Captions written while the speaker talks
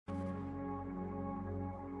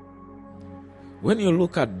When you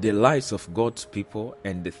look at the lives of God's people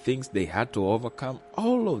and the things they had to overcome,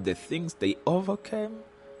 all of the things they overcame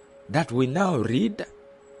that we now read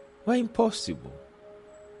were impossible.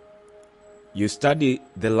 You study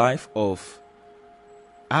the life of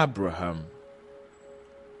Abraham.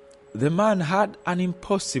 The man had an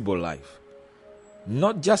impossible life.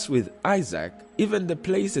 Not just with Isaac, even the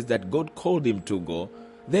places that God called him to go,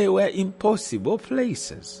 they were impossible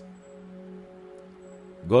places.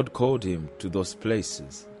 God called him to those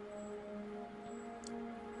places.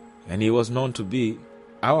 And he was known to be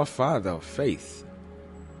our father of faith.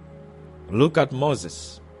 Look at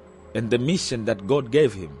Moses and the mission that God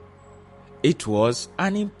gave him. It was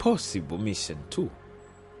an impossible mission too.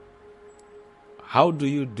 How do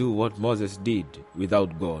you do what Moses did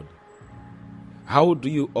without God? How do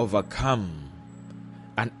you overcome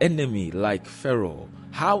an enemy like Pharaoh?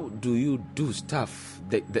 How do you do stuff,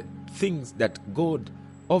 the things that God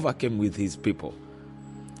overcame with his people?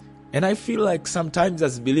 And I feel like sometimes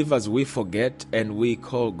as believers we forget and we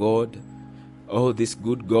call God, oh, this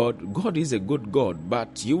good God. God is a good God,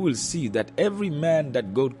 but you will see that every man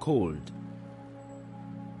that God called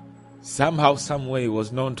somehow, some way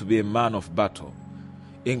was known to be a man of battle,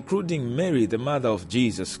 including Mary, the mother of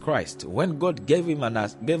Jesus Christ. When God gave her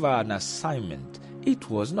an assignment, it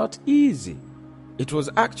was not easy. It was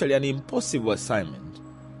actually an impossible assignment.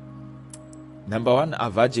 Number one, a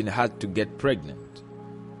virgin had to get pregnant.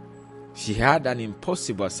 She had an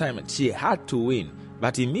impossible assignment. She had to win.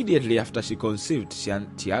 But immediately after she conceived, she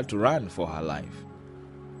had to run for her life.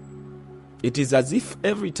 It is as if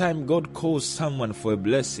every time God calls someone for a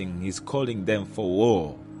blessing, He's calling them for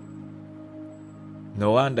war.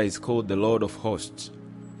 No wonder He's called the Lord of hosts,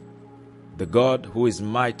 the God who is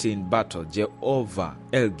mighty in battle, Jehovah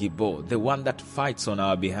El Gibor, the one that fights on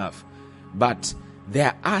our behalf. But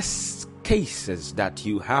there are cases that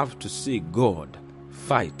you have to see God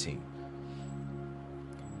fighting.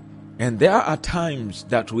 And there are times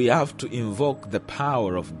that we have to invoke the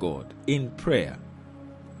power of God in prayer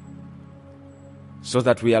so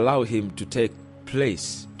that we allow Him to take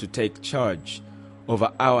place, to take charge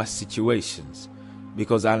over our situations.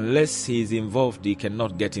 Because unless He is involved, He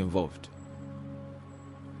cannot get involved.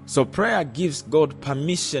 So prayer gives God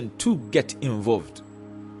permission to get involved.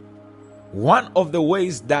 One of the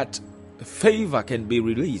ways that favor can be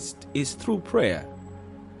released is through prayer.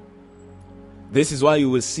 This is why you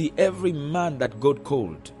will see every man that God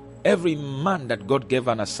called, every man that God gave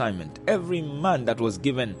an assignment, every man that was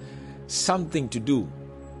given something to do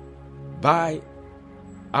by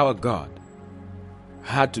our God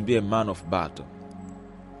had to be a man of battle.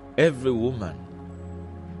 Every woman.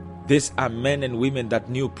 These are men and women that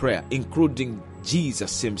knew prayer, including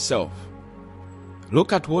Jesus Himself.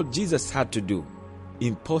 Look at what Jesus had to do.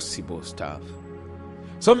 Impossible stuff.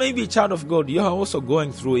 So maybe, child of God, you are also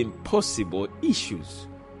going through impossible issues.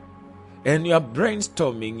 And you are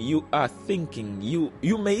brainstorming, you are thinking,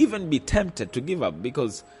 you may even be tempted to give up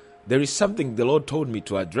because there is something the Lord told me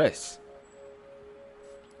to address.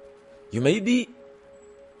 You may be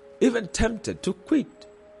even tempted to quit.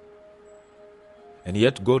 And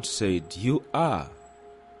yet God said, you are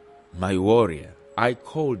my warrior. I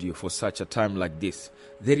called you for such a time like this.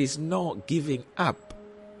 There is no giving up,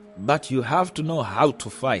 but you have to know how to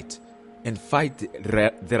fight and fight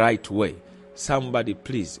the right way. Somebody,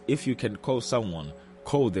 please, if you can call someone,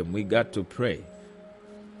 call them. We got to pray.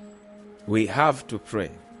 We have to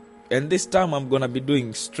pray. And this time I'm going to be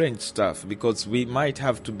doing strange stuff because we might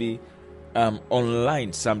have to be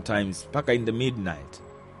online sometimes, back in the midnight,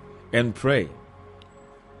 and pray.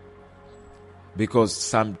 Because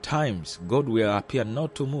sometimes God will appear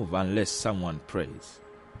not to move unless someone prays.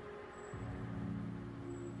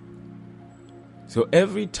 So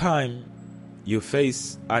every time you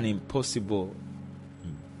face an impossible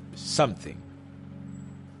something,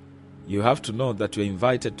 you have to know that you're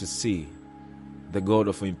invited to see the God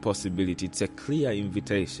of impossibility. It's a clear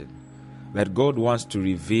invitation that God wants to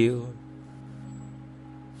reveal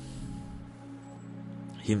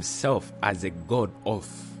Himself as a God of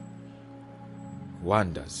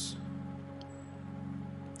wonders.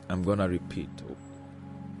 I'm going to repeat.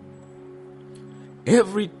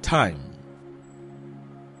 Every time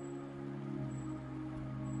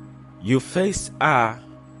you face a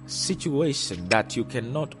situation that you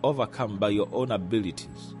cannot overcome by your own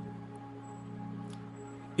abilities,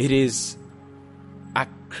 it is a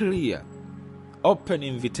clear, open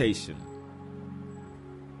invitation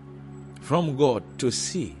from God to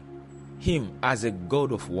see Him as a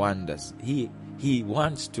God of wonders. He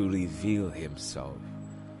wants to reveal Himself.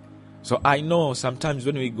 So I know sometimes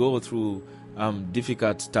when we go through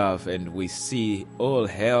difficult stuff and we see all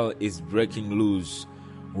hell is breaking loose,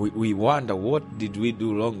 we wonder, what did we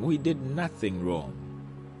do wrong? We did nothing wrong.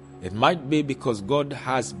 It might be because God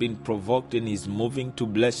has been provoked and is moving to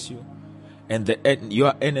bless you, and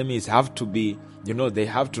your enemies have to be, they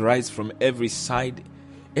have to rise from every side.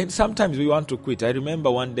 And sometimes we want to quit. I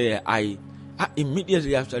remember one day, I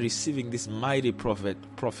immediately after receiving this mighty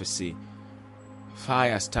prophecy,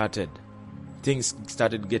 fire started. Things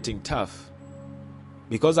started getting tough.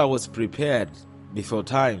 Because I was prepared before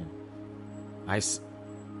time, I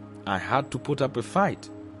had to put up a fight.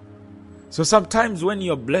 So sometimes when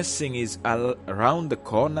your blessing is around the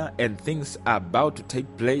corner and things are about to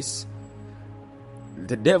take place,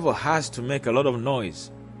 the devil has to make a lot of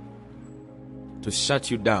noise to shut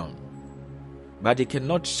you down. But he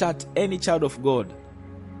cannot shut any child of God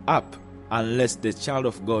up unless the child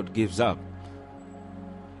of God gives up.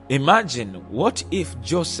 Imagine, what if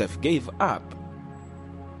Joseph gave up?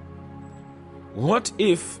 What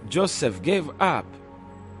if Joseph gave up?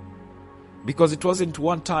 Because it wasn't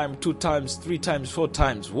 1 time, 2 times, 3 times, 4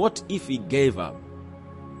 times. What if he gave up?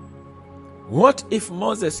 What if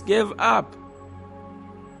Moses gave up?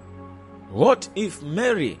 What if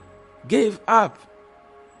Mary gave up?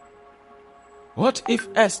 What if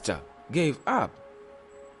Esther gave up?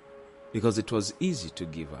 Because it was easy to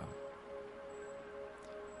give up.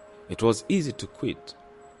 It was easy to quit.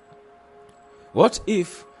 What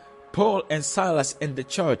if Paul and Silas and the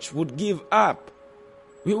church would give up?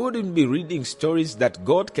 We wouldn't be reading stories that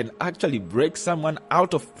God can actually break someone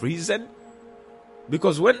out of prison.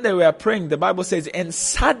 Because when they were praying, the Bible says, and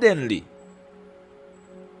suddenly.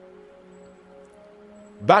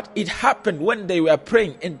 But it happened when they were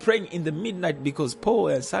praying in the midnight, because Paul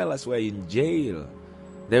and Silas were in jail.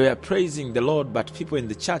 They were praising the Lord, but people in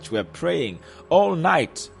the church were praying all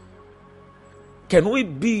night. Can we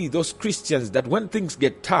be those Christians that when things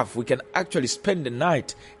get tough, we can actually spend the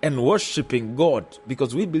night and worshiping God?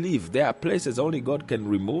 Because we believe there are places only God can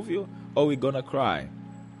remove you, or we're going to cry.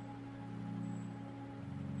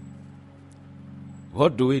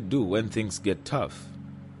 What do we do when things get tough?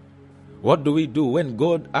 What do we do when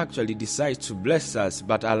God actually decides to bless us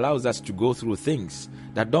but allows us to go through things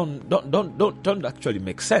that don't actually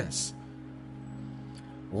make sense?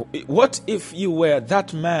 What if you were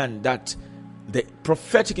that man that the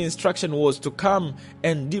prophetic instruction was to come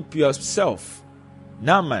and dip yourself,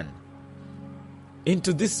 Naaman,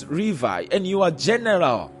 into this river, and you are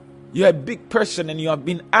general, you are a big person, and you have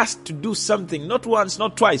been asked to do something, not once,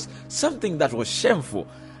 not twice, something that was shameful?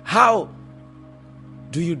 How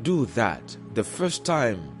do you do that? The first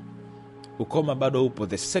time, ukoma bado upo.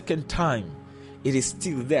 The second time, it is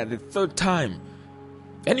still there. The third time,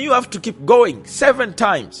 and you have to keep going 7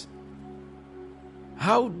 times.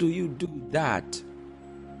 How do you do that?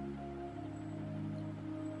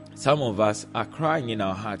 Some of us are crying in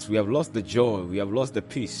our hearts. We have lost the joy. We have lost the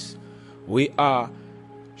peace. We are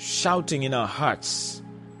shouting in our hearts,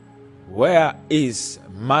 where is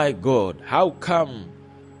my God? How come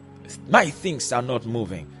my things are not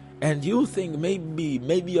moving? And you think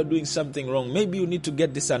maybe you're doing something wrong. Maybe you need to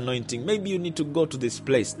get this anointing. Maybe you need to go to this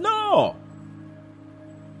place. No!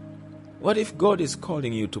 What if God is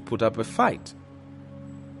calling you to put up a fight?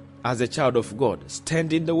 As a child of God,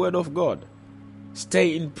 stand in the word of God.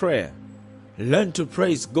 Stay in prayer. Learn to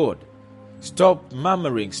praise God. Stop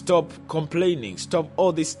murmuring. Stop complaining. Stop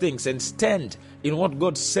all these things and stand in what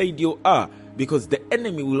God said you are, because the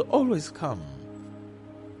enemy will always come.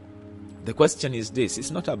 The question is this: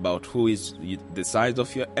 it's not about who is the size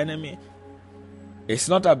of your enemy. It's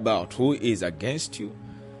not about who is against you.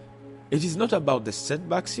 It is not about the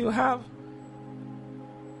setbacks you have.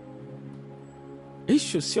 It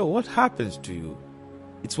should show what happens to you.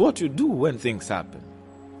 It's what you do when things happen.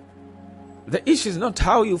 The issue is not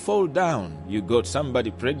how you fall down. You got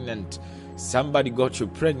somebody pregnant, somebody got you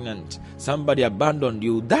pregnant, somebody abandoned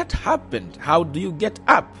you. That happened. How do you get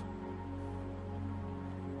up?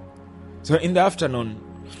 So in the afternoon,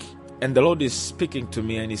 and the Lord is speaking to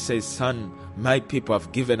me, and He says, son, my people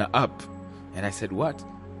have given up. And I said, what?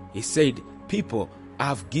 He said, people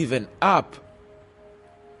have given up.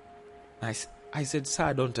 I said, sir,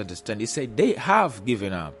 I don't understand. He said, they have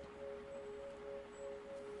given up.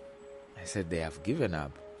 I said, they have given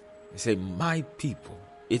up. He said, my people.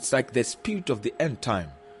 It's like the spirit of the end time.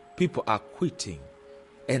 People are quitting,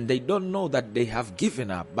 and they don't know that they have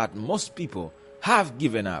given up. But most people have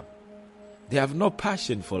given up. They have no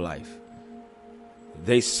passion for life.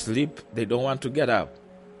 They sleep. They don't want to get up.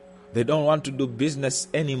 They don't want to do business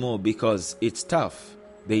anymore because it's tough.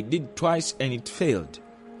 They did twice and it failed.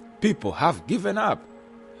 People have given up.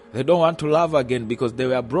 They don't want to love again because they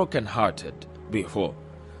were broken-hearted before.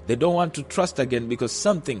 They don't want to trust again because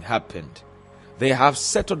something happened. They have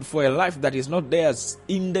settled for a life that is not theirs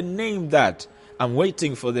in the name that I'm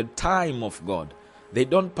waiting for the time of God. They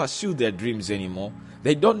don't pursue their dreams anymore.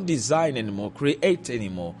 They don't design anymore, create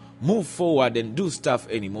anymore, move forward and do stuff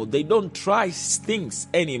anymore. They don't try things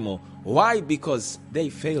anymore. Why? Because they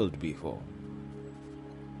failed before.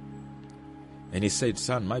 And he said,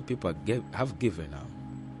 son, my people have given up.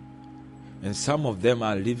 And some of them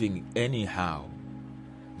are living anyhow.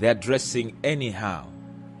 They're dressing anyhow.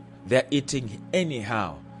 They're eating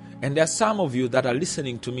anyhow. And there are some of you that are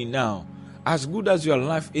listening to me now. As good as your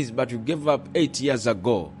life is, but you gave up 8 years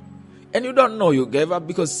ago. And you don't know you gave up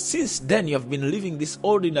because since then you have been living this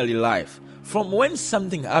ordinary life. From when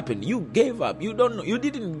something happened, you gave up. You don't know. You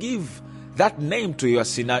didn't give that name to your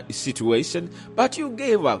situation, but you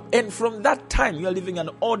gave up. And from that time, you are living an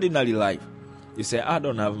ordinary life. You say, I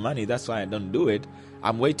don't have money, that's why I don't do it.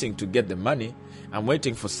 I'm waiting to get the money. I'm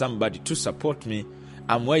waiting for somebody to support me.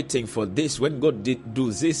 I'm waiting for this. When God did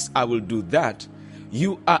do this, I will do that.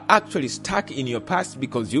 You are actually stuck in your past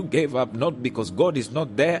because you gave up, not because God is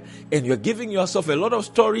not there. And you're giving yourself a lot of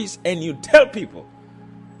stories and you tell people.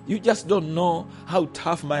 You just don't know how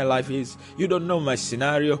tough my life is. You don't know my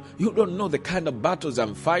scenario. You don't know the kind of battles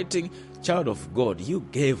I'm fighting. Child of God, you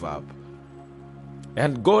gave up.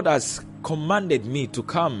 And God has commanded me to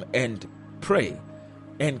come and pray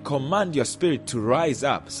and command your spirit to rise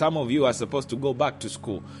up. Some of you are supposed to go back to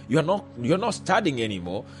school. You're not studying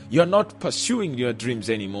anymore. You're not pursuing your dreams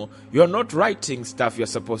anymore. You're not writing stuff you're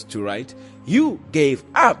supposed to write. You gave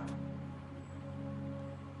up.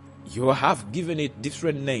 You have given it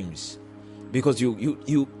different names because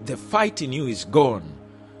the fight in you is gone.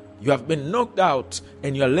 You have been knocked out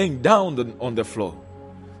and you're laying down on the floor.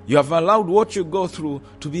 You have allowed what you go through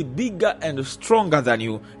to be bigger and stronger than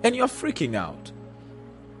you, and you're freaking out.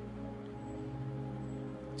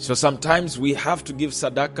 So sometimes we have to give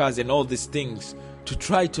sadakas and all these things to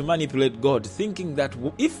try to manipulate God, thinking that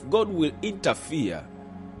if God will interfere,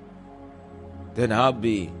 then I'll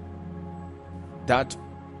be that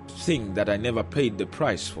thing that I never paid the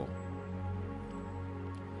price for.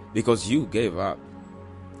 Because you gave up.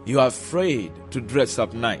 You are afraid to dress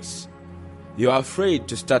up nice. You are afraid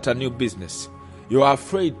to start a new business. You are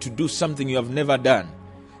afraid to do something you have never done.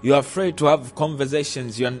 You are afraid to have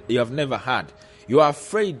conversations you have never had. You are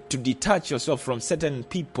afraid to detach yourself from certain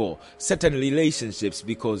people, certain relationships,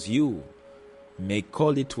 because you may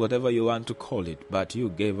call it whatever you want to call it, but you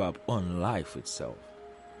gave up on life itself.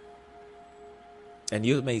 And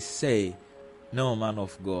you may say, no, man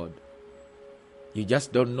of God, you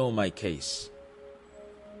just don't know my case.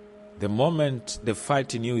 The moment the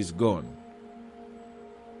fight in you is gone,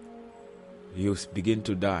 you begin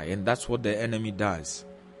to die. And that's what the enemy does.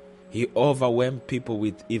 He overwhelms people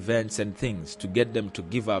with events and things to get them to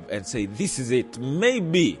give up and say, this is it.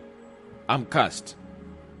 Maybe I'm cursed.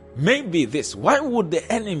 Maybe this. Why would the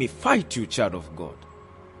enemy fight you, child of God?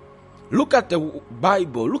 Look at the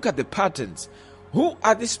Bible. Look at the patterns. Who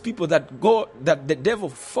are these people that the devil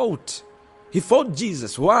fought? He fought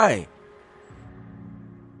Jesus. Why?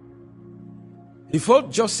 He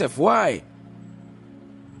fought Joseph. Why?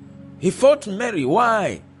 He fought Mary.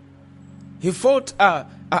 Why? He fought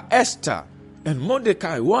Esther and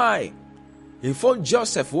Mordecai. Why? He fought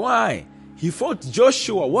Joseph. Why? He fought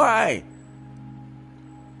Joshua. Why?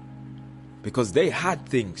 Because they had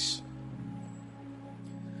things.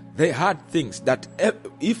 They had things that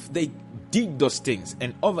if they did those things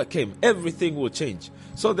and overcame, everything will change.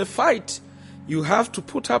 So the fight you have to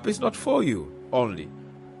put up is not for you only.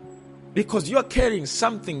 Because you're carrying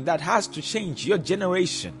something that has to change your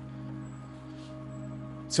generation.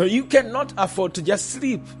 So you cannot afford to just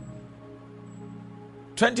sleep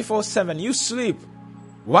 24/7. You sleep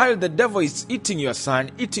while the devil is eating your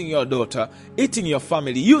son, eating your daughter, eating your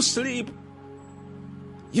family. You sleep.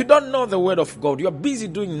 You don't know the word of God. You're busy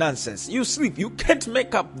doing nonsense. You sleep. You can't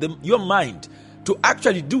make up your mind to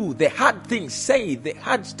actually do the hard things, say the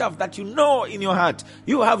hard stuff that you know in your heart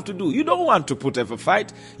you have to do. You don't want to put up a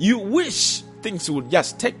fight. You wish things would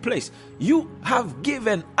just take place. You have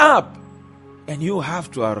given up. And you have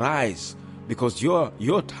to arise because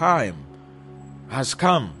your time has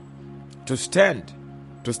come to stand,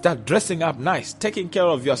 to start dressing up nice, taking care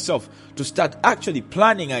of yourself, to start actually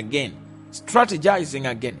planning again, strategizing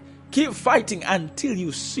again. Keep fighting until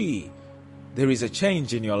you see there is a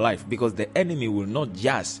change in your life, because the enemy will not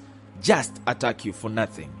just attack you for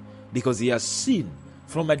nothing, because he has seen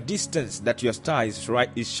from a distance that your star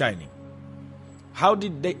is shining. How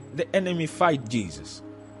did the enemy fight Jesus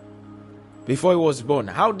before he was born?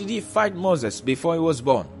 How did he fight Moses before he was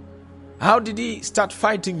born? How did he start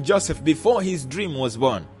fighting Joseph before his dream was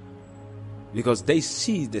born? Because they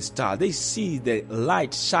see the star, they see the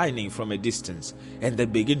light shining from a distance, and they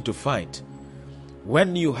begin to fight.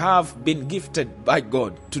 When you have been gifted by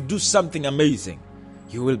God to do something amazing,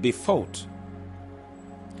 you will be fought.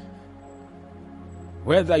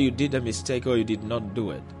 Whether you did a mistake or you did not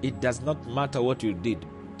do it, it does not matter what you did.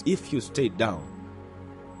 If you stay down,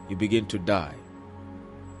 you begin to die.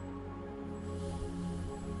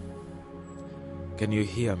 Can you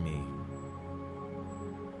hear me?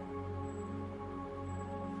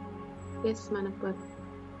 Yes, man of God.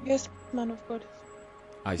 Yes, man of God.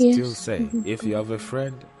 I still say, if you have a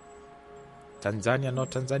friend, Tanzania,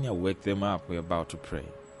 not Tanzania, wake them up. We're about to pray.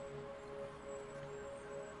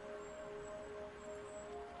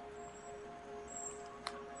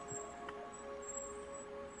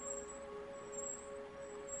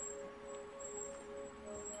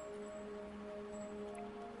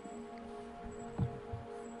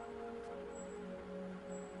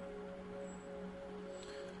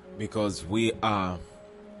 Because we are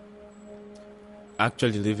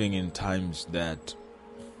actually living in times that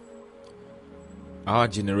our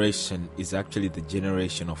generation is actually the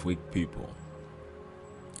generation of weak people.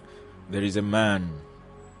 There is a man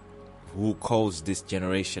who calls this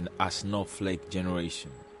generation a snowflake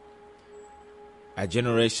generation. A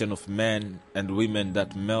generation of men and women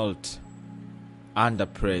that melt under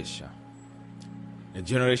pressure. A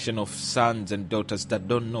generation of sons and daughters that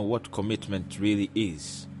don't know what commitment really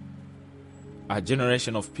is. A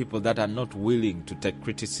generation of people that are not willing to take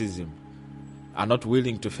criticism, are not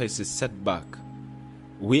willing to face a setback.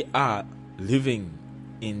 We are living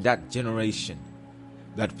in that generation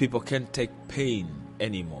that people can't take pain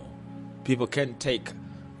anymore. People can't take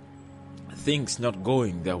things not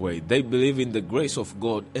going their way. They believe in the grace of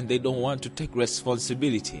God and they don't want to take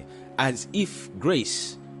responsibility, as if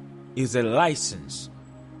grace is a license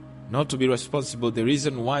not to be responsible. The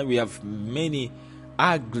reason why we have many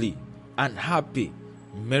ugly, unhappy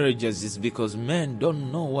marriages is because men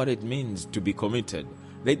don't know what it means to be committed.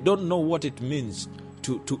 They don't know what it means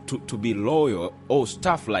to be loyal or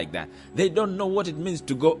stuff like that. They don't know what it means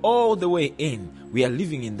to go all the way in. We are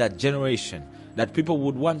living in that generation that people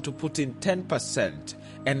would want to put in 10%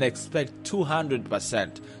 and expect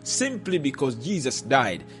 200% simply because Jesus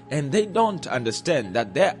died, and they don't understand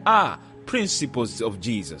that there are principles of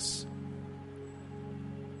Jesus,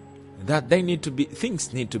 that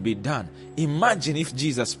things need to be done. Imagine if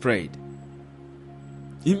Jesus prayed.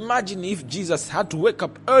 Imagine if Jesus had to wake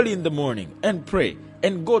up early in the morning and pray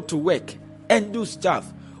and go to work and do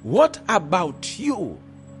stuff. What about you?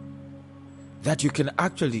 That you can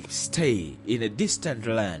actually stay in a distant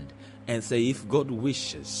land and say, if God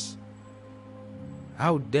wishes.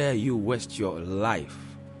 How dare you waste your life?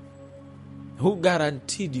 Who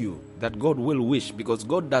guaranteed you that God will wish? Because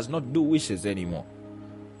God does not do wishes anymore.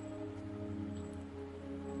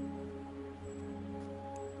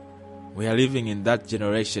 We are living in that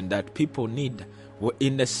generation that people need,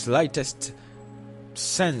 in the slightest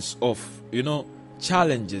sense of,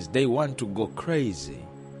 challenges, they want to go crazy.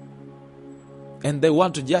 And they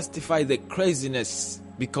want to justify the craziness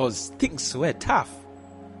because things were tough.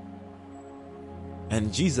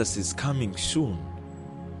 And Jesus is coming soon.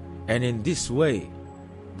 And in this way,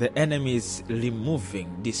 the enemy is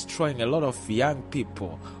removing, destroying a lot of young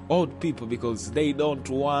people, old people, because they don't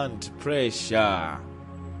want pressure.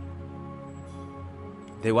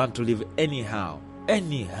 They want to live anyhow,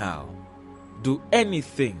 do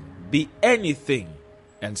anything, be anything,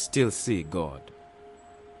 and still see God.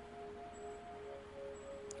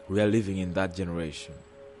 We are living in that generation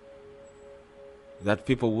that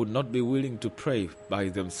people would not be willing to pray by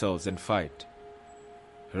themselves and fight.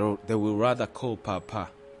 They will rather call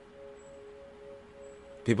Papa.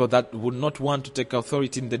 People that would not want to take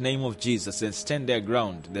authority in the name of Jesus and stand their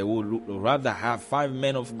ground. They would rather have 5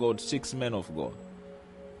 men of God, 6 men of God.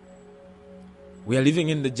 We are living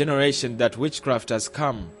in the generation that witchcraft has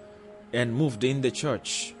come and moved in the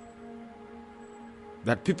church.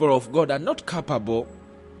 That people of God are not capable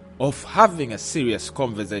of having a serious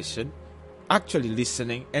conversation, actually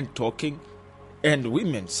listening and talking, and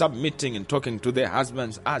women submitting and talking to their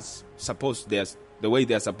husbands as the way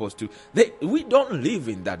they are supposed to. We don't live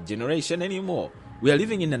in that generation anymore. We are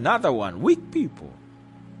living in another one. Weak people.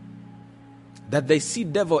 That they see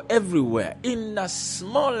devil everywhere. In the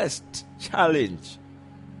smallest challenge,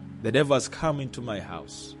 the devil has come into my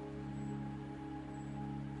house.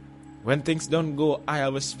 When things don't go, I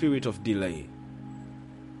have a spirit of delay.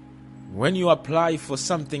 When you apply for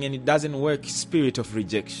something and it doesn't work, spirit of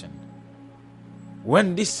rejection.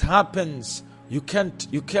 When this happens, you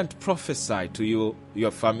can't prophesy to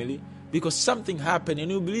your family because something happened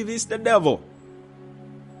and you believe it's the devil.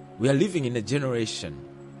 We are living in a generation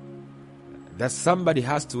that somebody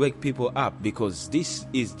has to wake people up, because this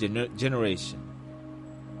is the generation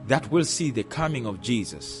that will see the coming of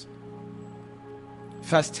Jesus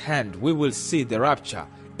firsthand. We will see the rapture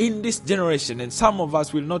in this generation, and some of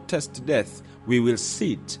us will not taste death. We will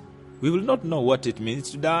see it. We will not know what it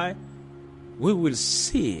means to die. We will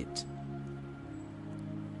see it.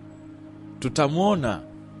 Tutamwona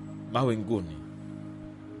mawinguni.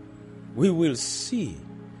 We will see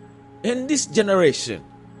in this generation.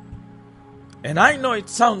 And I know it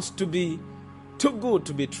sounds to be too good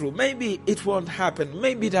to be true. Maybe it won't happen.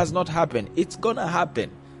 Maybe it has not happened. It's gonna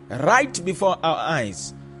happen right before our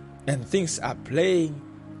eyes. And things are playing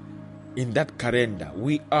in that calendar.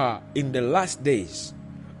 We are in the last days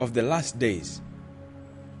of the last days.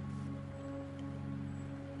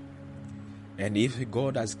 And if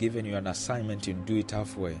God has given you an assignment, you do it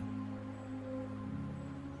halfway.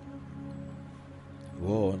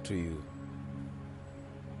 Woe unto you.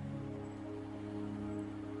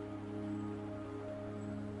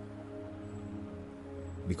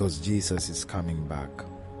 Because Jesus is coming back.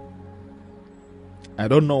 I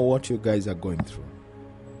don't know what you guys are going through.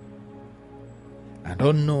 I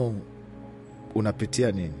don't know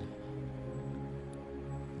unapitia nini.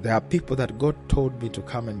 There are people that God told me to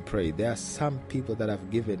come and pray. There are some people that have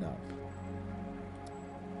given up.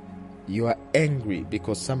 You are angry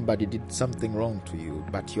because somebody did something wrong to you,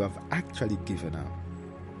 but you have actually given up.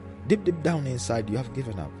 Deep down inside, you have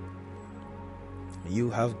given up. You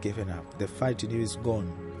have given up. The fight in you is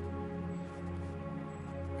gone.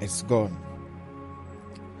 It's gone.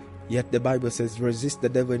 Yet the Bible says, resist the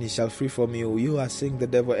devil and he shall flee from you. You are seeing the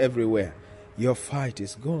devil everywhere. Your fight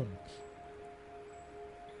is gone.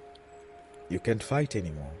 You can't fight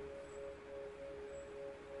anymore.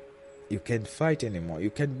 You can't fight anymore.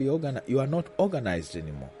 You can't be organized. You are not organized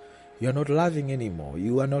anymore. You are not loving anymore.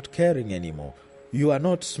 You are not caring anymore. You are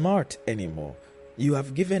not smart anymore. You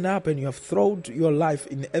have given up and you have thrown your life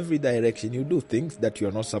in every direction. You do things that you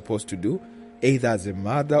are not supposed to do, either as a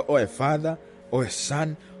mother or a father or a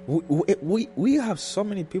son. We have so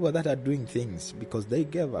many people that are doing things because they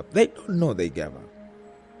gave up. They don't know they gave up.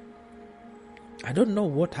 I don't know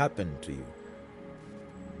what happened to you.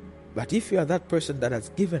 But if you are that person that has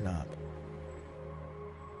given up,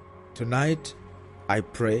 tonight I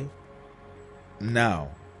pray now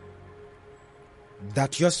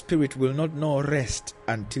that your spirit will not know rest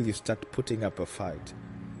until you start putting up a fight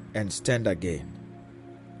and stand again.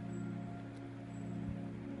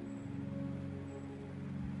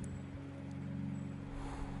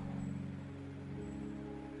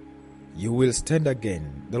 You will stand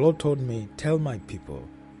again. The Lord told me, tell my people,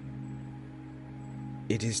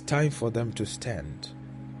 it is time for them to stand.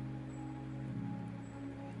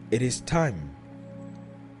 It is time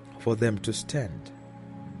for them to stand.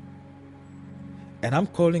 And I'm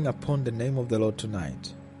calling upon the name of the Lord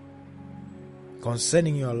tonight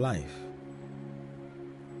concerning your life.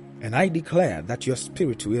 And I declare that your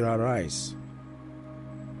spirit will arise.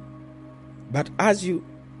 But as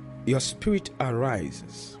your spirit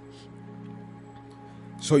arises,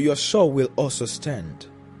 so your soul will also stand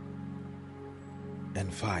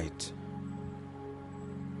and fight.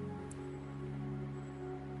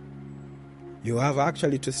 You have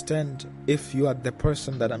actually to stand if you are the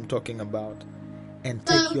person that I'm talking about and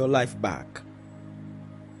take your life back.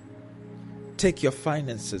 Take your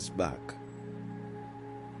finances back.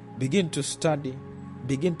 Begin to study.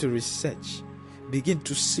 Begin to research. Begin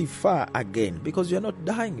to see far again, because you're not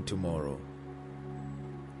dying tomorrow.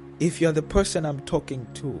 If you're the person I'm talking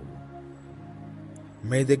to,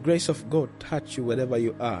 may the grace of God touch you wherever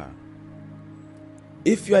you are.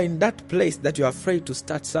 If you are in that place that you're afraid to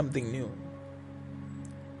start something new,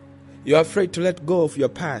 you're afraid to let go of your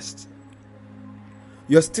past,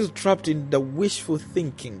 you're still trapped in the wishful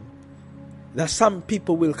thinking that some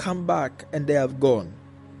people will come back and they have gone,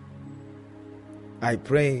 I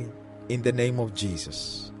pray in the name of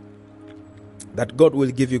Jesus that God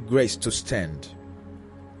will give you grace to stand.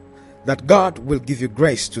 That God will give you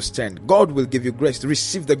grace to stand. God will give you grace to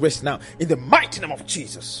receive the grace now in the mighty name of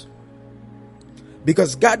Jesus.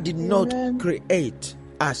 Because God did not create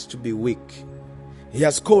us to be weak. He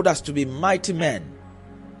has called us to be mighty men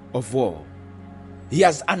of war. He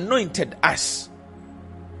has anointed us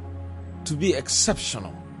to be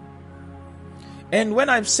exceptional. And when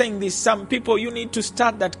I'm saying this, some people, you need to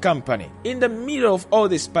start that company. In the middle of all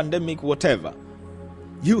this pandemic, whatever,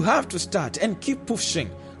 you have to start and keep pushing.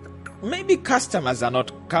 Maybe customers are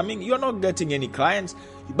not coming, you're not getting any clients,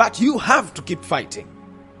 but you have to keep fighting.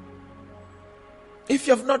 If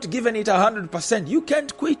you have not given it 100%, you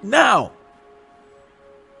can't quit now.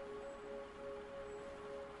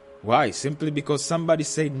 Why? Simply because somebody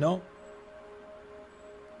said no?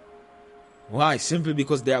 Why? Simply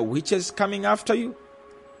because there are witches coming after you?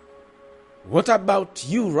 What about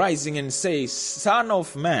you rising and say, Son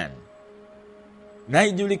of man, na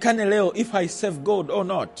ijulikane leo if I serve God or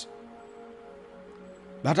not?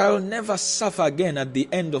 But I will never suffer again at the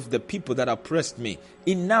end of the people that oppressed me.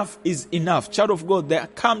 Enough is enough. Child of God, there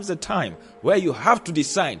comes a time where you have to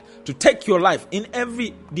decide to take your life in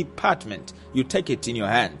every department. You take it in your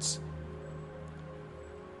hands.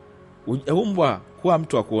 Umba kuwa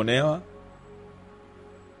mtu wa kuonewa.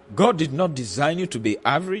 God did not design you to be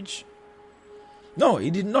average. No,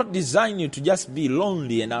 He did not design you to just be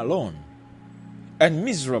lonely and alone and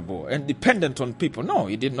miserable and dependent on people. No,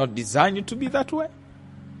 He did not design you to be that way.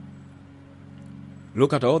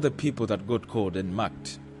 Look at all the people that God called and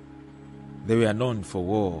marked. They were known for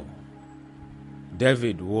war.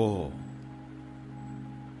 David, war.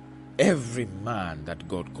 Every man that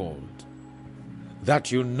God called, that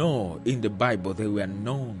you know in the Bible, they were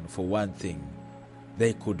known for one thing.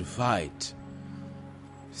 They could fight.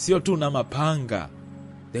 Sio tu na mapanga.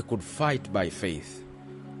 They could fight by faith.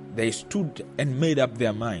 They stood and made up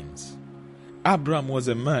their minds. Abraham was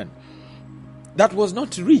a man that was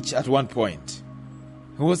not rich at one point.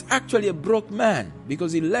 He was actually a broke man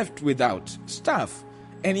because he left without stuff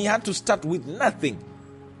and he had to start with nothing.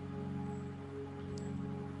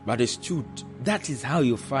 But he stood. That is how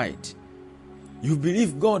you fight. You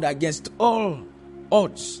believe God against all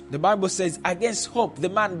odds. The Bible says, against hope, the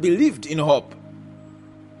man believed in hope.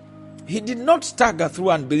 He did not stagger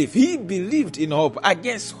through unbelief. He believed in hope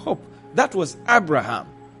against hope. That was Abraham.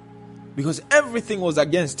 Because everything was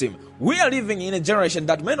against him. We are living in a generation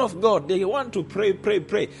that men of God, they want to pray.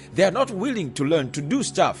 They are not willing to learn to do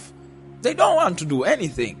stuff. They don't want to do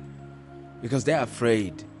anything because they are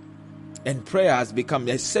afraid. And prayer has become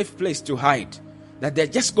a safe place to hide. That they're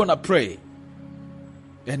just going to pray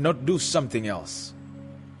and not do something else.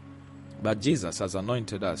 But Jesus has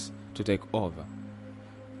anointed us to take over.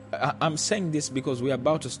 I'm saying this because we're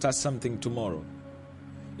about to start something tomorrow.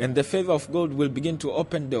 And the favor of God will begin to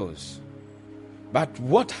open doors. But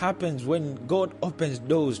what happens when God opens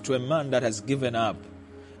doors to a man that has given up?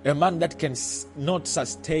 A man that can not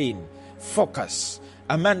sustain, focus.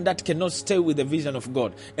 A man that cannot stay with the vision of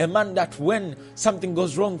God. A man that when something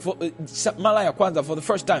goes wrong for Malaya Kwanzaa for the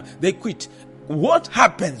first time, they quit. What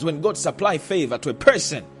happens when God supplies favor to a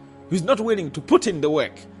person who is not willing to put in the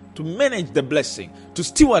work, to manage the blessing, to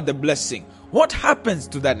steward the blessing? What happens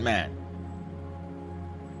to that man?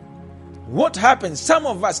 What happens? Some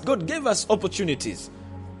of us, God gave us opportunities.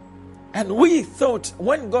 And we thought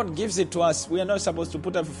when God gives it to us, we are not supposed to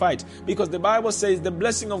put up a fight. Because the Bible says the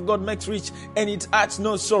blessing of God makes rich and it adds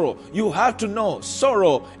no sorrow. You have to know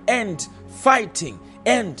sorrow and fighting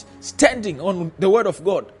and standing on the word of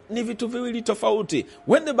God. Ni vitu viwili tofauti.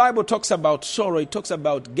 When the Bible talks about sorrow, it talks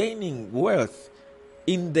about gaining wealth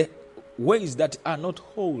in the ways that are not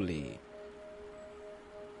holy.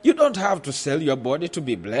 You don't have to sell your body to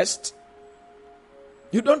be blessed.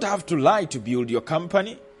 You don't have to lie to build your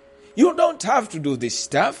company. You don't have to do this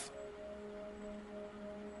stuff.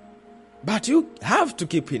 But you have to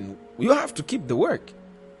keep the work.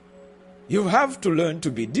 You have to learn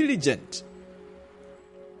to be diligent.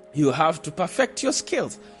 You have to perfect your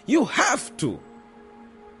skills. You have to.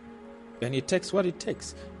 And it takes what it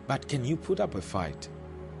takes. But can you put up a fight?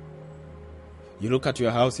 You look at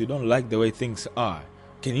your house, you don't like the way things are.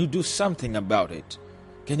 Can you do something about it?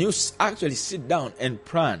 Can you actually sit down and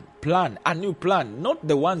plan a new plan, not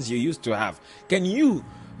the ones you used to have? Can you,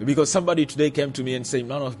 because somebody today came to me and said,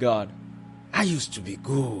 man of God, I used to be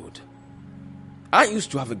good. I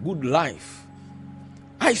used to have a good life.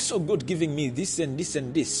 I saw God giving me this and this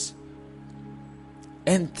and this.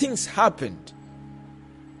 And things happened.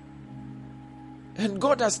 And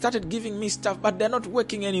God has started giving me stuff, but they're not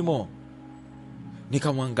working anymore.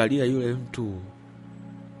 Nikamwangalia yule mtu.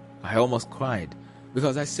 I almost cried.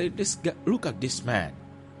 Because I said, "This guy, look at this man.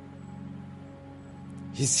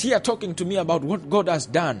 He's here talking to me about what God has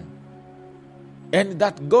done. And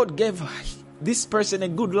that God gave this person a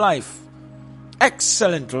good life.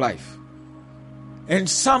 Excellent life. And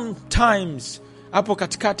sometimes, hapo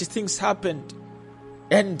katikati, things happened.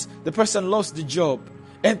 And the person lost the job.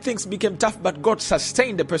 And things became tough, but God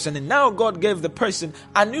sustained the person. And now God gave the person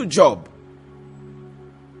a new job.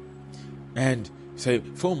 And say,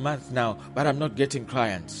 4 months now, but I'm not getting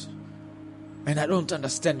clients. And I don't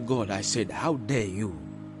understand God. I said, how dare you?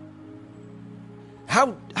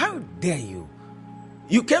 How dare you?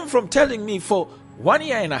 You came from telling me for 1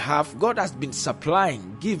 year and a half, God has been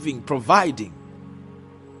supplying, giving, providing.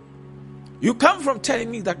 You come from telling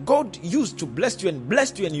me that God used to bless you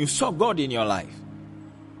and you saw God in your life.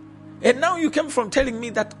 And now you came from telling me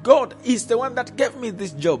that God is the one that gave me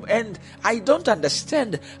this job. And I don't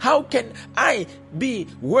understand. How can I be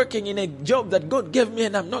working in a job that God gave me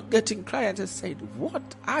and I'm not getting clients? I said, what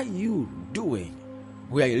are you doing?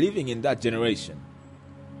 We are living in that generation.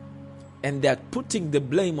 And they're putting the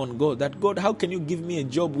blame on God. That God, how can you give me a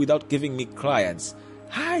job without giving me clients?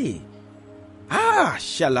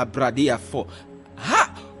 Shalabradia for.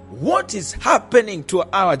 What is happening to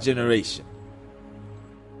our generation?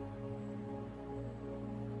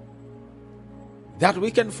 That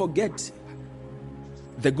we can forget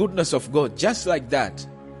the goodness of God just like that.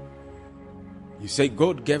 You say,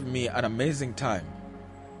 God gave me an amazing time.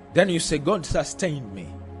 Then you say, God sustained me.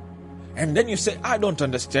 And then you say, I don't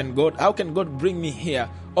understand God. How can God bring me here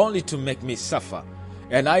only to make me suffer?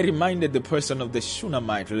 And I reminded the person of the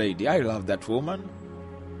Shunammite lady. I love that woman.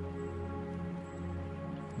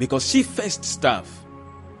 Because she faced stuff.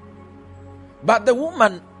 But the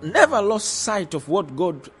woman never lost sight of what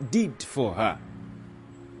God did for her.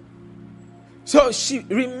 So she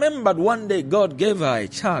remembered one day God gave her a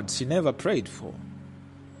child she never prayed for.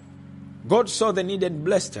 God saw the need and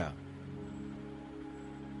blessed her.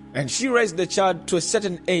 And she raised the child to a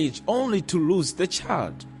certain age only to lose the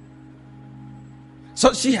child.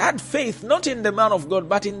 So she had faith not in the man of God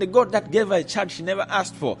but in the God that gave her a child she never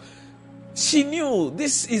asked for. She knew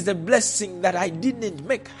this is a blessing that I didn't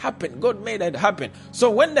make happen. God made it happen. So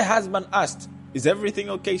when the husband asked, is everything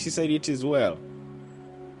okay? She said, it is well.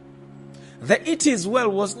 The it is well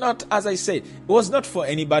was not, as I said, it was not for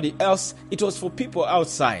anybody else. It was for people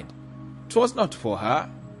outside. It was not for her.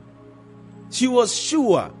 She was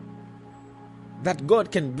sure that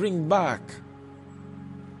God can bring back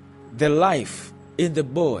the life in the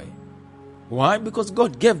boy. Why? Because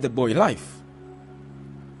God gave the boy life.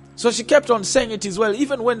 So she kept on saying it is well.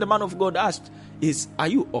 Even when the man of God asked, are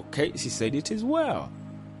you okay? She said it is well.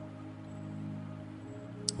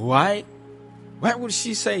 Why? Why would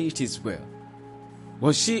she say it is well?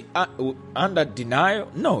 Was she under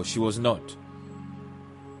denial? No, she was not.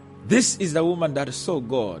 This is the woman that saw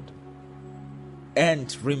God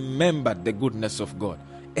and remembered the goodness of God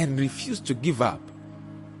and refused to give up.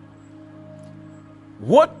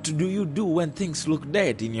 What do you do when things look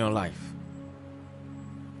dead in your life?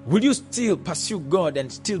 Will you still pursue God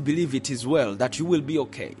and still believe it is well, that you will be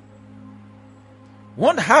okay?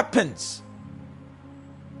 What happens?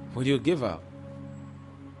 Will you give up?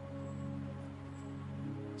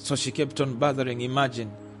 So she kept on bothering.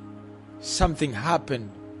 Imagine something happened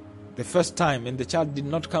the first time and the child did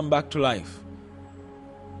not come back to life.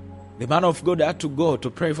 The man of God had to go to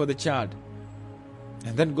pray for the child.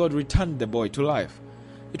 And then God returned the boy to life.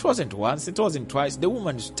 It wasn't once, it wasn't twice. The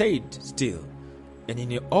woman stayed still. And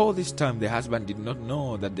in all this time, the husband did not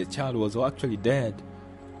know that the child was actually dead.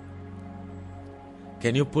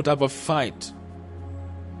 Can you put up a fight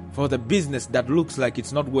for the business that looks like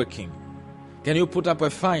it's not working? Can you put up a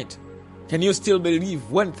fight? Can you still believe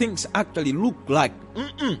when things actually look like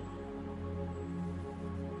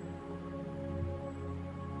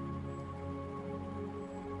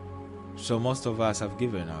So most of us have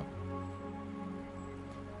given up.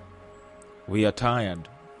 We are tired.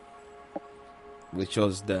 We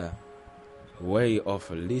chose the way of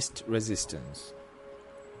least resistance.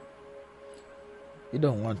 We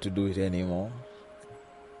don't want to do it anymore.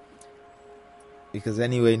 Because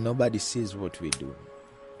anyway, nobody sees what we do.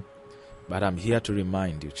 But I'm here to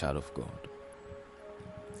remind you, child of God.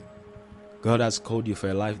 God has called you for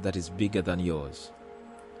a life that is bigger than yours.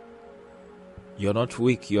 You're not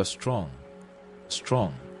weak, you're strong.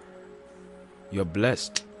 Strong. You're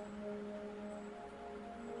blessed.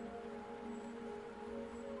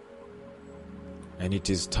 And it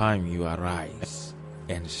is time you arise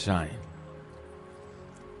and shine.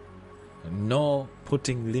 No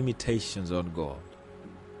putting limitations on God.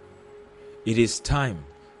 It is time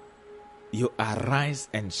you arise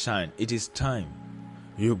and shine. It is time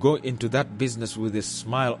you go into that business with a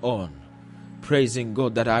smile on, praising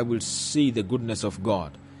God that I will see the goodness of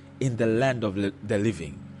God in the land of the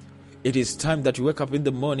living. It is time that you wake up in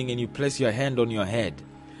the morning and you place your hand on your head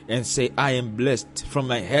and say, I am blessed from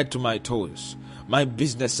my head to my toes. My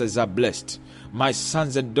businesses are blessed. My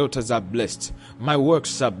sons and daughters are blessed. My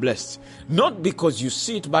works are blessed. Not because you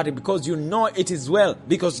see it, but because you know it is well.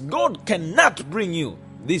 Because God cannot bring you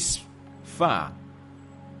this far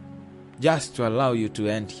just to allow you to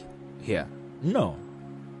end here. No.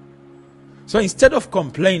 So instead of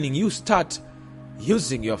complaining, you start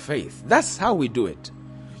using your faith. That's how we do it.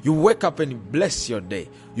 You wake up and bless your day.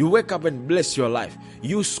 You wake up and bless your life.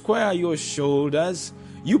 You square your shoulders,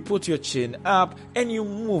 you put your chin up, and you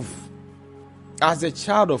move as a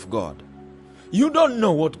child of God. You don't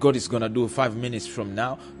know what God is going to do 5 minutes from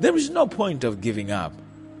now. There is no point of giving up.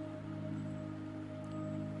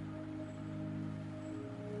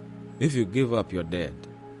 If you give up, you're dead.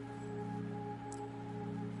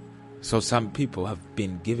 So some people have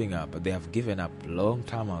been giving up, but they have given up a long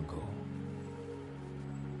time ago.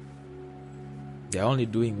 They're only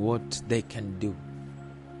doing what they can do.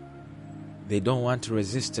 They don't want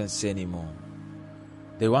resistance anymore.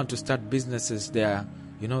 They want to start businesses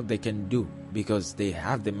they can do because they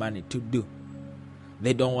have the money to do.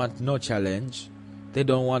 They don't want no challenge. They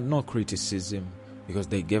don't want no criticism because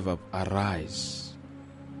they gave up. Arise.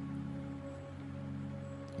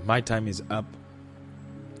 My time is up.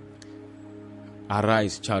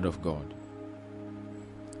 Arise, child of God.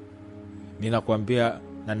 Ninakwambia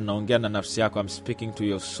na ninaongea na nafsi yako. I'm speaking to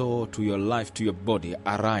your soul, to your life, to your body.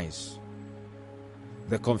 Arise.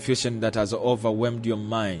 The confusion that has overwhelmed your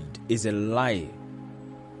mind is a lie.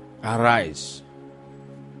 Arise.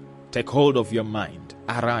 Take hold of your mind.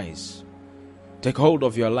 Arise. Take hold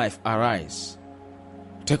of your life. Arise.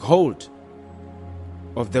 Take hold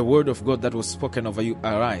of the word of God that was spoken over you.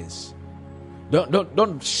 Arise.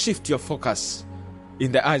 Don't shift your focus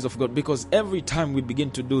in the eyes of God, because every time we begin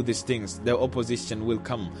to do these things, the opposition will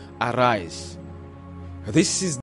come. Arise. This is